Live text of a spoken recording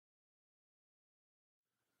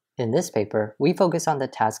In this paper, we focus on the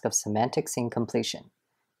task of semantic scene completion.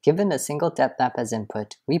 Given a single depth map as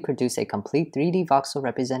input, we produce a complete 3D voxel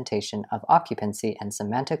representation of occupancy and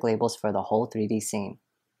semantic labels for the whole 3D scene.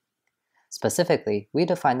 Specifically, we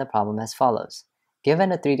define the problem as follows.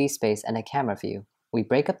 Given a 3D space and a camera view, we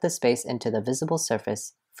break up the space into the visible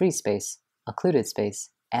surface, free space, occluded space,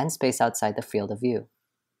 and space outside the field of view.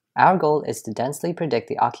 Our goal is to densely predict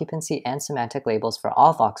the occupancy and semantic labels for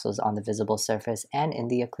all voxels on the visible surface and in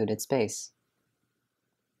the occluded space.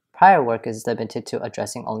 Prior work is limited to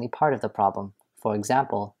addressing only part of the problem. For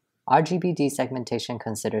example, RGB desegmentation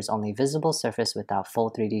considers only visible surface without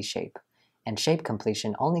full 3D shape, and shape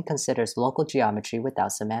completion only considers local geometry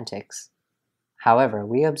without semantics. However,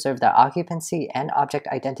 we observe that occupancy and object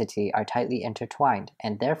identity are tightly intertwined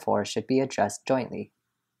and therefore should be addressed jointly.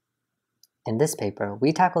 In this paper,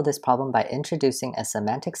 we tackle this problem by introducing a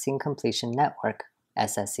semantic scene completion network,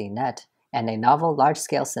 SSCNet, and a novel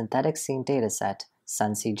large-scale synthetic scene dataset,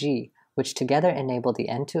 SUNCG, which together enable the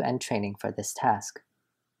end-to-end training for this task.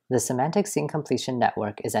 The semantic scene completion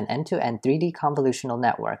network is an end-to-end 3D convolutional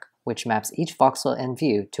network which maps each voxel in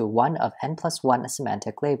view to one of n+1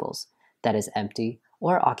 semantic labels, that is empty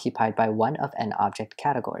or occupied by one of n object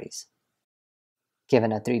categories.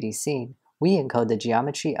 Given a 3D scene, we encode the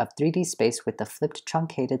geometry of 3D space with the flipped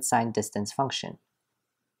truncated sign distance function.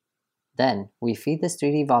 Then, we feed this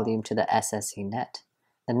 3D volume to the SSCNet.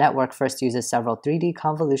 The network first uses several 3D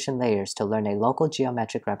convolution layers to learn a local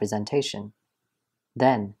geometric representation.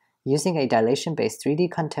 Then, using a dilation-based 3D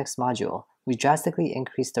context module, we drastically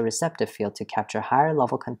increase the receptive field to capture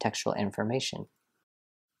higher-level contextual information.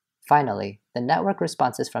 Finally, the network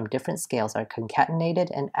responses from different scales are concatenated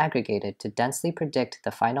and aggregated to densely predict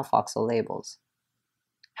the final voxel labels.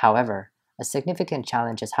 However, a significant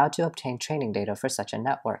challenge is how to obtain training data for such a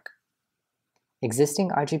network. Existing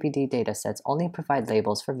RGBD datasets only provide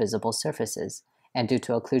labels for visible surfaces, and due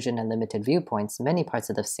to occlusion and limited viewpoints, many parts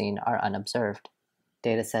of the scene are unobserved.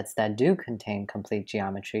 Datasets that do contain complete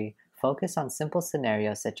geometry focus on simple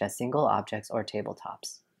scenarios such as single objects or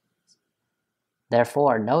tabletops.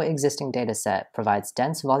 Therefore, no existing dataset provides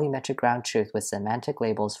dense volumetric ground truth with semantic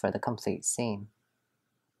labels for the complete scene.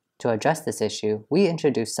 To address this issue, we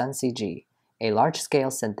introduced SUNCG, a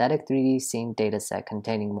large-scale synthetic 3D scene dataset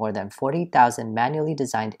containing more than 40,000 manually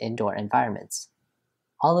designed indoor environments.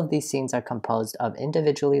 All of these scenes are composed of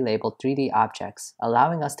individually labeled 3D objects,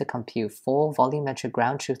 allowing us to compute full volumetric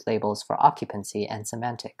ground truth labels for occupancy and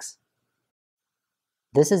semantics.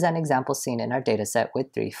 This is an example scene in our dataset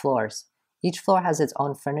with 3 floors. Each floor has its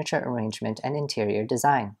own furniture arrangement and interior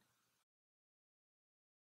design.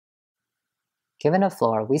 Given a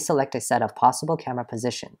floor, we select a set of possible camera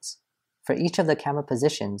positions. For each of the camera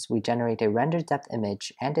positions, we generate a rendered depth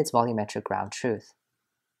image and its volumetric ground truth.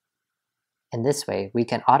 In this way, we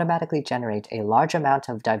can automatically generate a large amount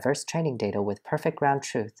of diverse training data with perfect ground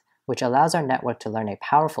truth, which allows our network to learn a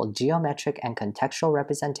powerful geometric and contextual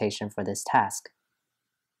representation for this task.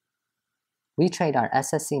 We trained our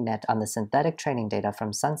SSCNet on the synthetic training data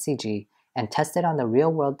from SUNCG and tested on the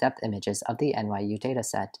real-world depth images of the NYU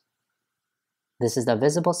dataset. This is the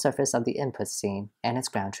visible surface of the input scene and its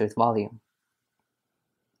ground truth volume.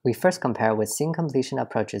 We first compare with scene completion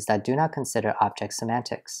approaches that do not consider object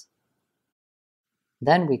semantics.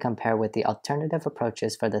 Then we compare with the alternative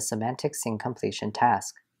approaches for the semantic scene completion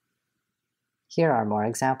task. Here are more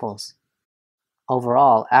examples.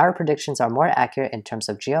 Overall, our predictions are more accurate in terms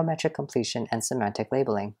of geometric completion and semantic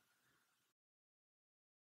labeling.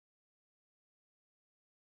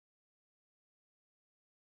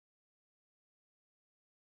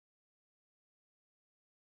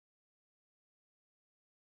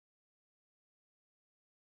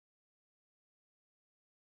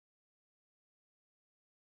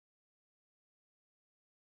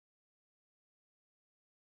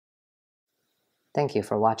 Thank you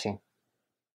for watching.